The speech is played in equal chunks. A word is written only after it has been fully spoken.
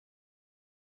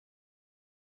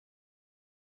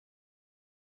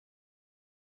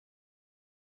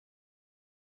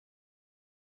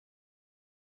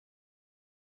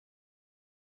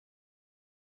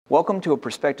Welcome to a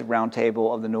perspective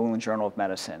roundtable of the New England Journal of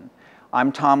Medicine.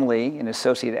 I'm Tom Lee, an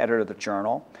associate editor of the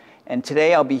journal, and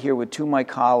today I'll be here with two of my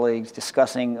colleagues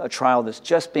discussing a trial that's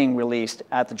just being released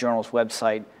at the journal's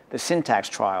website, the Syntax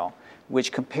trial,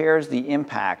 which compares the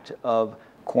impact of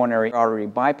coronary artery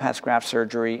bypass graft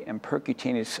surgery and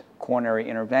percutaneous coronary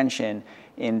intervention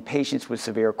in patients with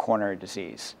severe coronary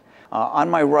disease. On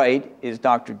my right is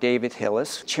Dr. David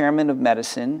Hillis, Chairman of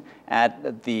Medicine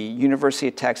at the University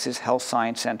of Texas Health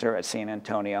Science Center at San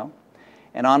Antonio.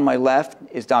 And on my left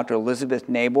is Dr. Elizabeth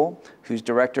Nabel, who's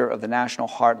Director of the National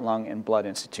Heart, Lung, and Blood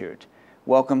Institute.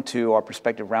 Welcome to our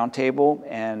Perspective Roundtable,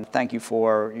 and thank you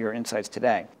for your insights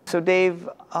today. So Dave,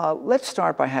 let's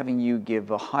start by having you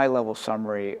give a high-level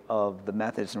summary of the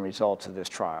methods and results of this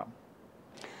trial.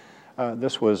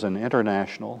 This was an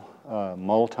international,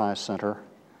 multi-center,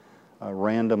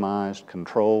 randomized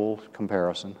controlled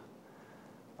comparison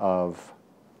of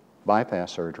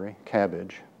bypass surgery,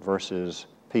 CABG, versus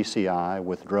PCI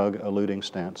with drug-eluting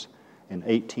stents in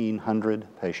 1,800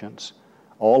 patients,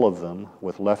 all of them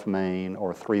with left main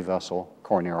or three-vessel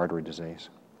coronary artery disease.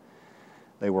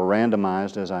 They were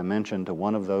randomized, as I mentioned, to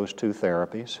one of those two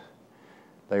therapies.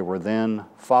 They were then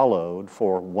followed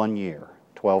for 1 year,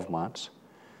 12 months.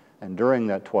 And during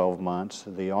that 12 months,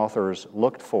 the authors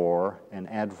looked for an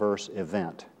adverse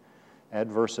event.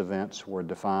 Adverse events were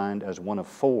defined as one of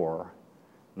four.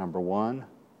 Number one,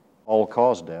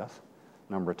 all-cause death.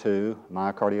 Number two,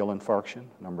 myocardial infarction.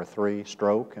 Number three,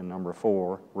 stroke. And number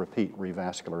four, repeat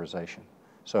revascularization.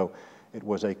 So it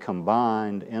was a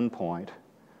combined endpoint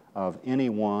of any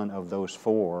one of those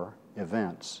four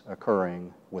events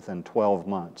occurring within 12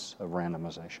 months of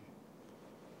randomization.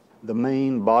 The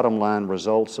main bottom line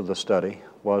results of the study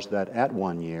was that at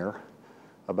 1 year,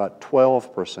 about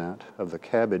 12% of the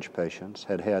CABG patients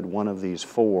had had one of these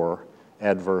four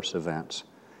adverse events.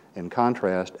 In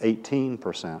contrast,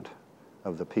 18%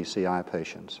 of the PCI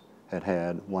patients had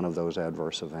had one of those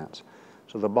adverse events.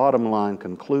 So the bottom line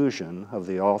conclusion of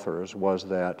the authors was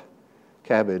that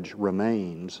CABG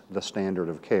remains the standard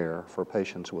of care for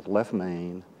patients with left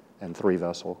main and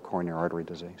three-vessel coronary artery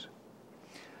disease.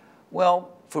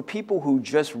 Well, for people who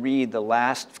just read the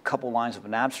last couple lines of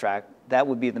an abstract, that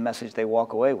would be the message they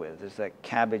walk away with, is that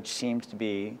CABG seems to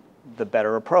be the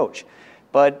better approach.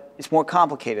 But it's more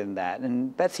complicated than that.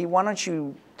 And Betsy, why don't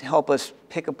you help us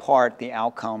pick apart the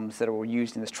outcomes that were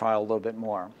used in this trial a little bit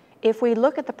more? If we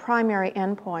look at the primary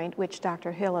endpoint, which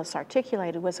Dr. Hillis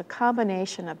articulated, was a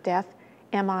combination of death,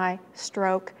 MI,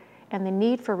 stroke, and the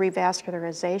need for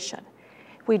revascularization.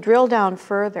 If we drill down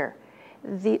further,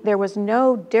 there was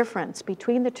no difference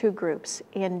between the two groups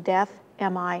in death,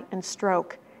 MI, and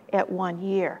stroke at 1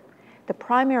 year. The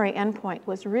primary endpoint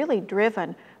was really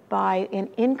driven by an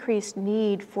increased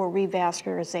need for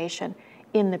revascularization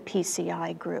in the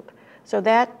PCI group. So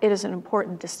that it is an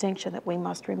important distinction that we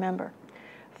must remember.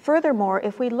 Furthermore,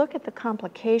 if we look at the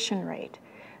complication rate,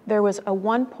 there was a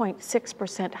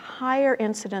 1.6% higher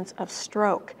incidence of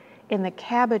stroke in the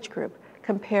CABG group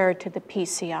compared to the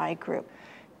PCI group.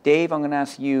 Dave, I'm going to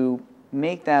ask you,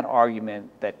 make that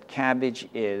argument that CABG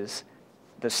is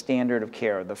the standard of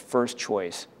care, the first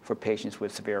choice for patients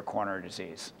with severe coronary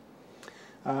disease.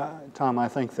 Tom, I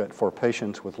think that for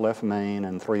patients with left main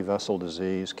and three-vessel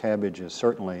disease, CABG is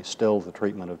certainly still the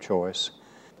treatment of choice.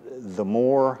 The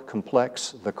more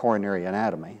complex the coronary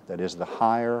anatomy, that is, the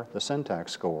higher the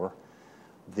Syntax score,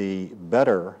 the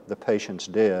better the patients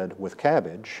did with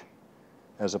CABG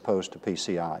as opposed to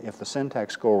PCI. If the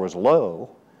Syntax score was low,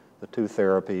 the two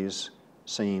therapies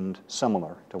seemed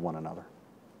similar to one another.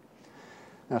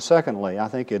 Now, secondly, I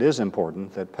think it is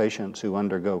important that patients who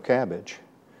undergo CABG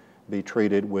be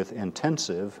treated with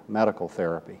intensive medical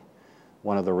therapy.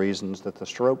 One of the reasons that the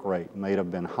stroke rate may have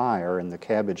been higher in the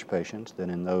CABG patients than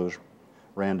in those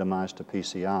randomized to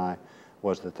PCI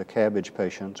was that the CABG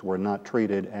patients were not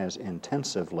treated as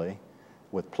intensively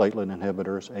with platelet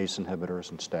inhibitors, ACE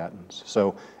inhibitors, and statins.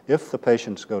 So if the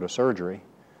patients go to surgery,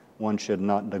 one should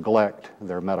not neglect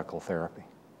their medical therapy.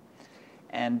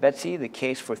 And Betsy, the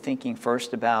case for thinking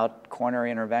first about coronary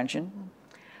intervention?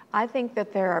 I think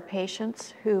that there are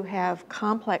patients who have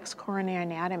complex coronary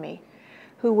anatomy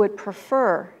who would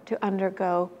prefer to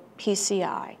undergo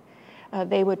PCI.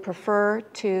 They would prefer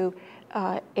to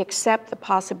accept the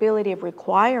possibility of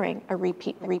requiring a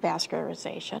repeat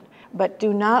revascularization, but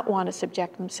do not want to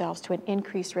subject themselves to an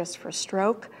increased risk for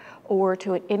stroke or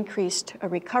to an increased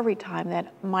recovery time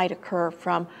that might occur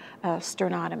from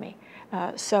sternotomy.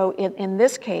 So in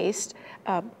this case,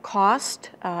 cost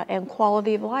and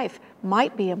quality of life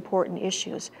might be important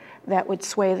issues that would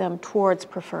sway them towards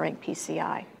preferring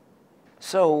PCI.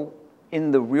 So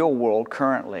in the real world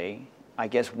currently, I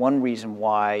guess one reason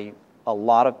why a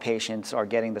lot of patients are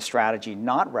getting the strategy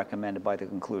not recommended by the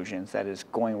conclusions, that is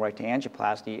going right to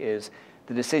angioplasty, is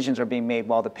the decisions are being made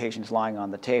while the patient's lying on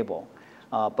the table.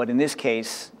 But in this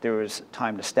case, there was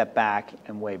time to step back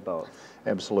and weigh both.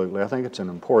 Absolutely. I think it's an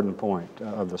important point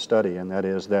of the study, and that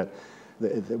is that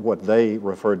what they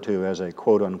referred to as a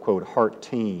quote-unquote heart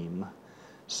team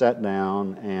sat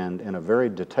down and in a very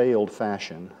detailed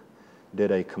fashion did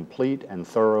a complete and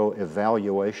thorough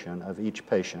evaluation of each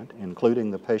patient, including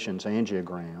the patient's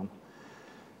angiogram,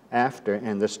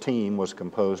 and this team was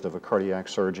composed of a cardiac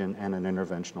surgeon and an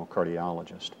interventional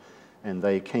cardiologist. And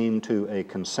they came to a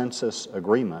consensus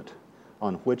agreement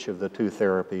on which of the two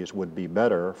therapies would be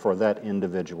better for that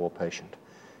individual patient.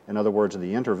 In other words,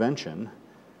 the intervention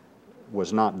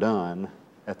was not done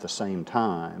at the same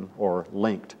time or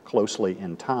linked closely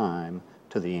in time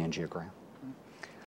to the angiogram.